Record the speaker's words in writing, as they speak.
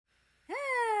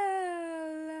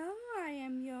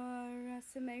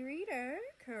Rusame reader,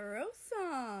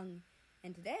 Rusame,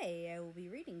 and today I will be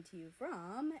reading to you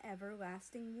from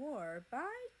Everlasting War by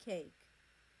Cake.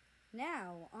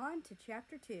 Now, on to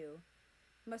Chapter 2,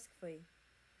 Muscovy.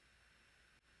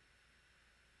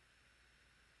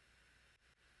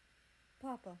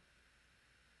 Papa.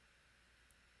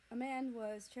 A man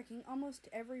was checking almost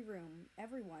every room,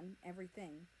 everyone,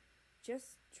 everything,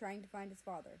 just trying to find his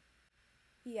father.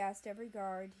 He asked every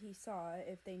guard he saw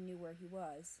if they knew where he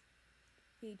was.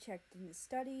 He checked in his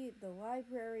study, the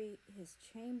library, his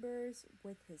chambers,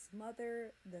 with his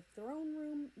mother, the throne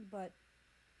room, but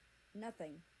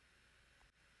nothing.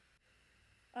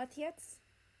 Отец?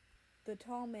 The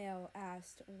tall male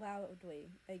asked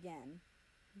loudly again,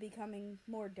 becoming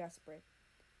more desperate.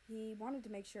 He wanted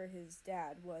to make sure his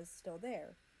dad was still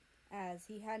there, as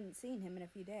he hadn't seen him in a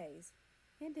few days,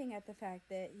 hinting at the fact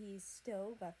that he's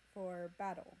still left for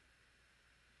battle.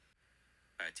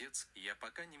 Отец, я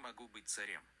пока не могу быть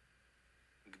царем.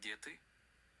 Где ты?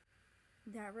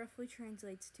 That roughly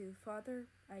translates to, Father,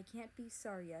 I can't be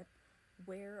Tsar yet.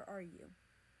 Where are you?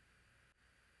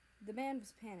 The man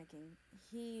was panicking.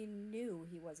 He knew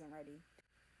he wasn't ready.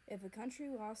 If a country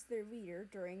lost their leader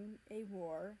during a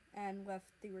war and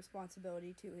left the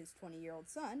responsibility to his 20-year-old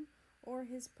son or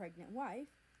his pregnant wife,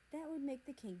 that would make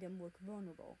the kingdom look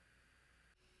vulnerable.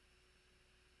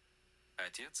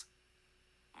 Отец,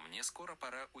 мне скоро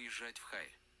пора уезжать в Хай.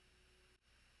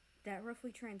 That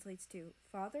roughly translates to,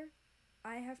 Father,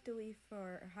 I have to leave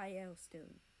for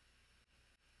Hailstone.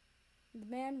 The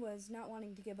man was not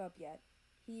wanting to give up yet.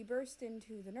 He burst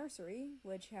into the nursery,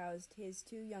 which housed his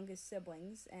two youngest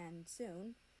siblings, and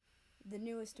soon, the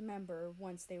newest member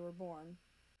once they were born.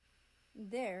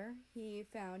 There, he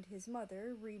found his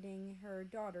mother reading her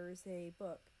daughters a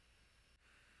book.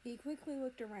 He quickly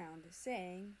looked around,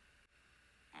 saying,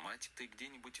 Мать, ты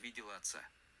где-нибудь видела отца?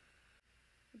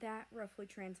 That roughly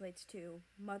translates to,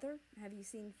 Mother, have you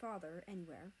seen Father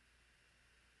anywhere?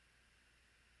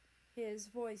 His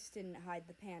voice didn't hide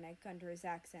the panic under his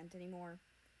accent anymore.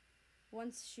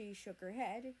 Once she shook her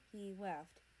head, he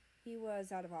left. He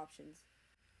was out of options.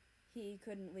 He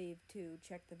couldn't leave to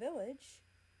check the village.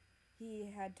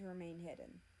 He had to remain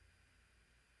hidden.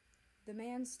 The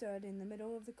man stood in the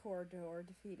middle of the corridor,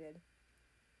 defeated.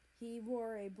 He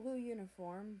wore a blue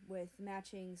uniform with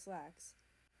matching slacks.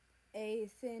 A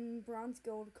thin bronze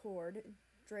gold cord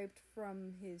draped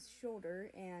from his shoulder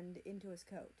and into his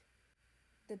coat,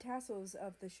 the tassels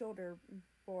of the shoulder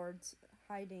boards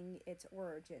hiding its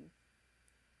origin.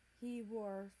 He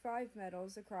wore 5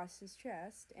 medals across his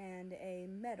chest and a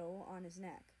medal on his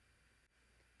neck.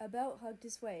 A belt hugged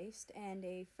his waist, and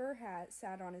a fur hat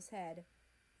sat on his head,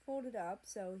 folded up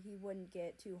so he wouldn't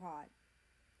get too hot.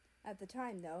 At the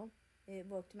time, though, it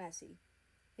looked messy.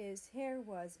 His hair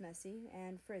was messy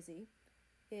and frizzy,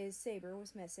 his saber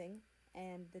was missing,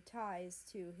 and the ties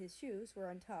to his shoes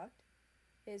were untucked.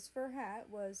 His fur hat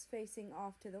was facing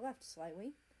off to the left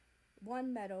slightly.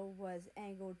 One medal was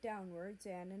angled downwards,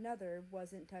 and another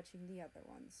wasn't touching the other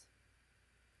ones.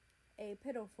 A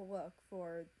pitiful look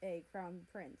for a crown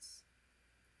prince.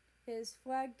 His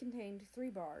flag contained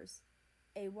 3 bars,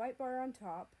 a white bar on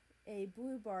top, a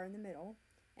blue bar in the middle,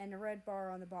 and a red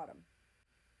bar on the bottom.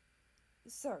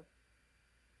 Sir.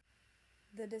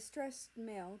 The distressed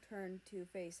male turned to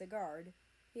face a guard,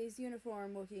 his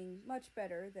uniform looking much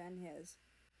better than his.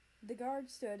 The guard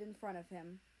stood in front of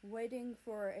him, waiting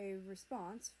for a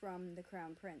response from the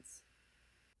crown prince.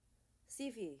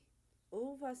 Sivi,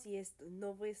 у вас есть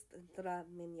новость для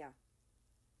меня?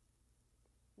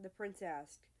 The prince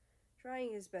asked,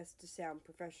 trying his best to sound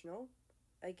professional,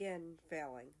 again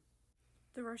failing.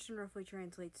 The Russian roughly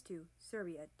translates to,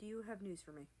 Serbia, do you have news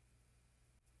for me?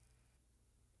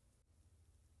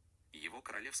 Его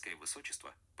королевское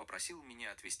высочество попросил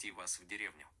меня отвезти вас в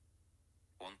деревню.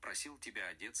 Он просил тебя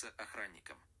одеться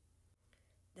охранником.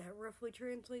 That roughly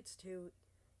translates to,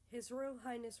 His Royal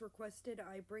Highness requested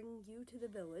I bring you to the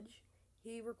village.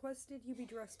 He requested you be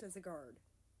dressed as a guard.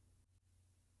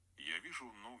 Я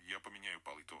вижу, я поменяю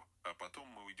пальто, а потом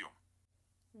мы уйдем.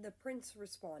 The prince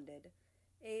responded,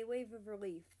 a wave of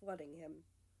relief flooding him.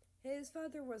 His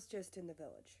father was just in the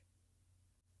village.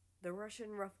 The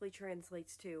Russian roughly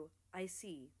translates to, I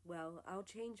see. Well, I'll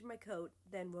change my coat,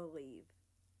 then we'll leave.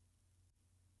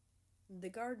 The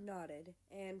guard nodded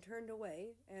and turned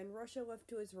away, and Russia left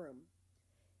to his room.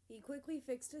 He quickly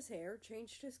fixed his hair,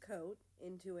 changed his coat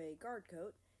into a guard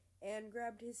coat, and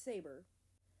grabbed his saber.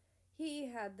 He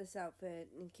had this outfit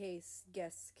in case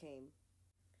guests came,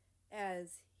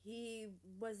 as he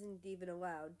wasn't even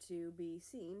allowed to be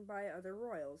seen by other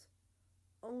royals,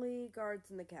 only guards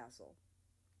in the castle.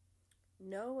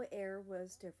 No air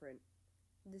was different.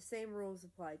 The same rules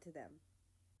applied to them.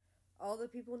 All the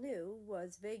people knew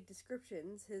was vague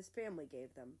descriptions his family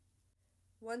gave them.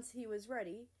 Once he was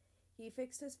ready, he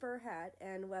fixed his fur hat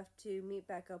and left to meet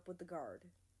back up with the guard.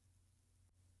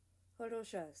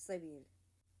 Horosha, Slevin.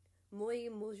 Moi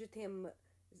mužutem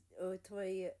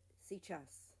tvoj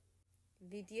сейчас.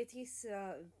 Vidíte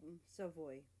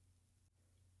Savoy.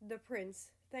 The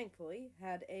prince, thankfully,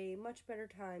 had a much better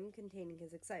time containing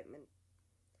his excitement.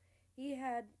 He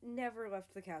had never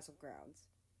left the castle grounds.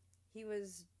 He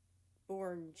was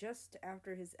born just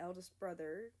after his eldest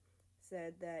brother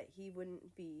said that he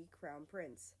wouldn't be crown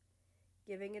prince,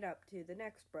 giving it up to the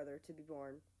next brother to be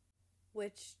born,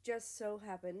 which just so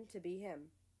happened to be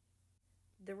him.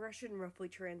 The Russian roughly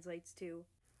translates to,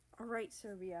 "All right,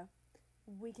 Serbia,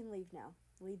 we can leave now.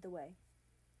 Lead the way."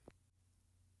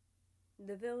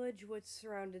 The village which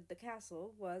surrounded the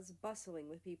castle was bustling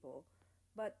with people,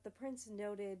 but the prince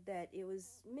noted that it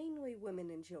was mainly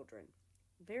women and children.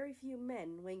 Very few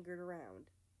men lingered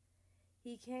around.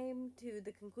 He came to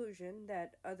the conclusion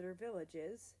that other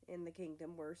villages in the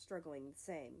kingdom were struggling the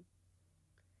same.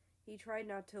 He tried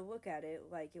not to look at it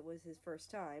like it was his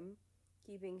first time,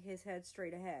 keeping his head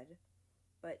straight ahead,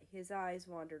 but his eyes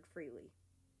wandered freely.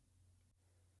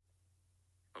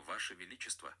 Ваше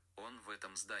Величество, он в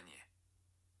этом здании.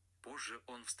 Позже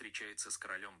он встречается с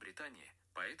королем Британии,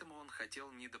 поэтому он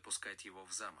хотел не допускать его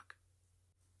в замок.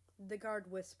 The guard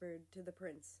whispered to the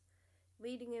prince,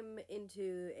 leading him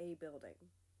into a building.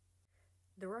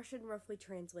 The Russian roughly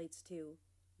translates to,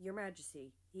 "Your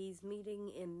Majesty, he's meeting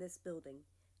in this building.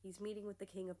 He's meeting with the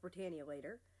King of Britannia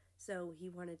later, so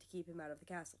he wanted to keep him out of the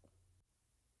castle."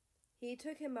 He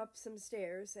took him up some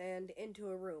stairs and into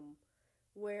a room,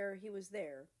 where he was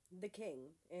there, the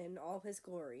king, in all his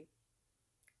glory.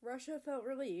 Russia felt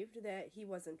relieved that he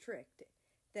wasn't tricked,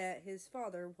 that his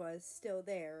father was still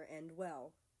there and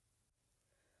well.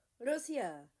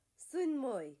 "Russia, сын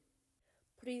мой,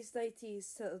 признайте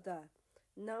сюда,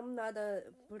 нам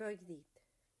надо поговорить."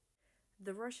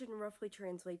 The Russian roughly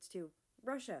translates to,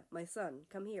 "Russia, my son,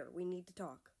 come here, we need to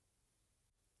talk."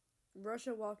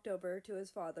 Russia walked over to his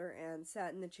father and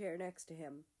sat in the chair next to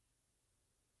him.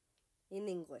 "In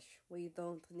English, we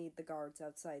don't need the guards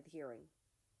outside hearing."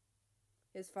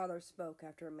 His father spoke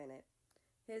after a minute,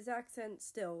 his accent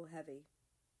still heavy.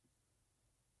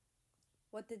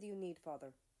 "What did you need,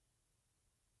 father?"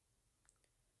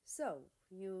 "So,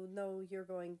 you know you're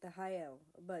going to Hael,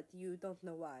 but you don't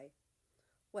know why.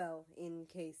 Well, in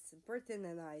case Britain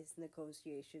and I's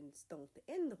negotiations don't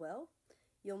end well,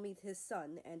 you'll meet his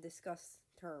son and discuss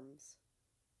terms."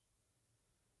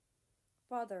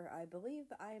 "Father, I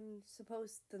believe I'm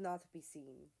supposed to not be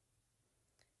seen.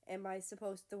 Am I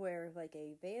supposed to wear, like,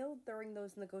 a veil during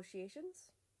those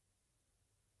negotiations?"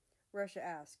 Russia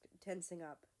asked, tensing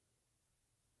up.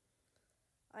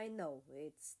 "I know,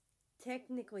 it's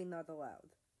technically not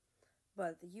allowed,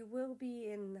 but you will be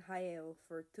in Hael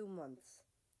for 2 months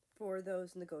for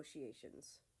those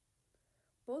negotiations.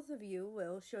 Both of you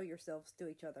will show yourselves to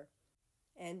each other,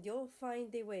 and you'll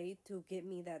find a way to get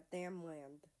me that damn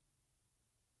land."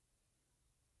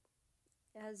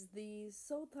 As the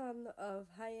Sultan of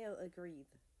Hael agreed.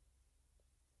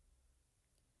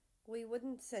 "We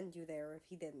wouldn't send you there if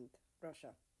he didn't,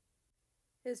 Russia,"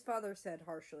 his father said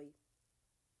harshly.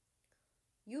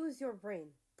 "Use your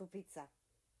brain, tupitsa."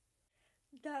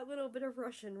 That little bit of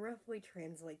Russian roughly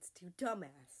translates to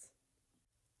dumbass.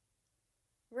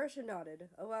 Russia nodded,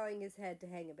 allowing his head to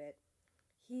hang a bit.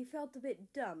 He felt a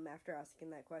bit dumb after asking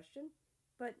that question,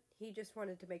 but he just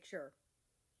wanted to make sure.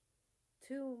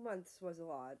 2 months was a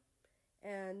lot,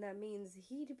 and that means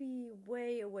he'd be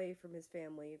way away from his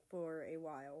family for a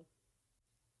while.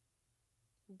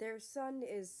 Their son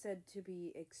is said to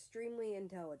be extremely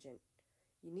intelligent.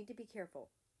 You need to be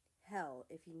careful. Hell,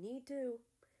 if you need to,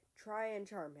 try and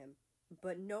charm him,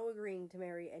 but no agreeing to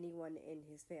marry anyone in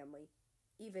his family,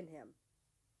 even him.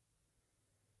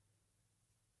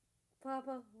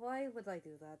 "Papa, why would I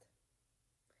do that?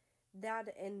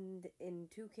 That'd end in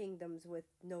 2 kingdoms with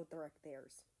no direct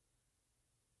heirs."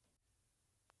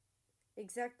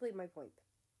 "Exactly my point,"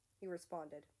 he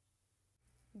responded.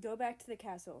 "Go back to the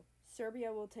castle.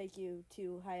 Serbia will take you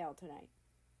to Hael tonight."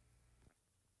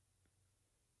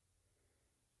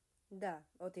 "Da,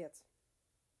 otец."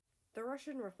 The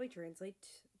Russian roughly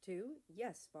translates to,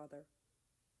 "Yes, father."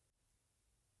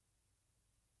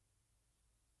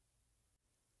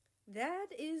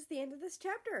 That is the end of this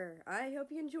chapter. I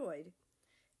hope you enjoyed.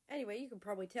 Anyway, you can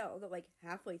probably tell that, like,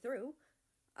 halfway through,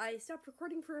 I stopped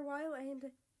recording for a while,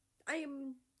 and I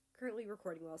am currently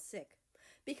recording while sick.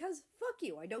 Because, fuck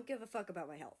you, I don't give a fuck about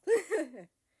my health.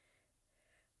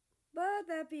 But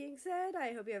But that being said,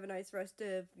 I hope you have a nice rest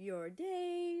of your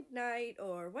day, night,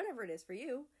 or whatever it is for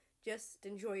you. Just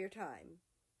enjoy your time.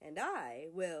 And I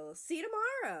will see you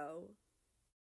tomorrow.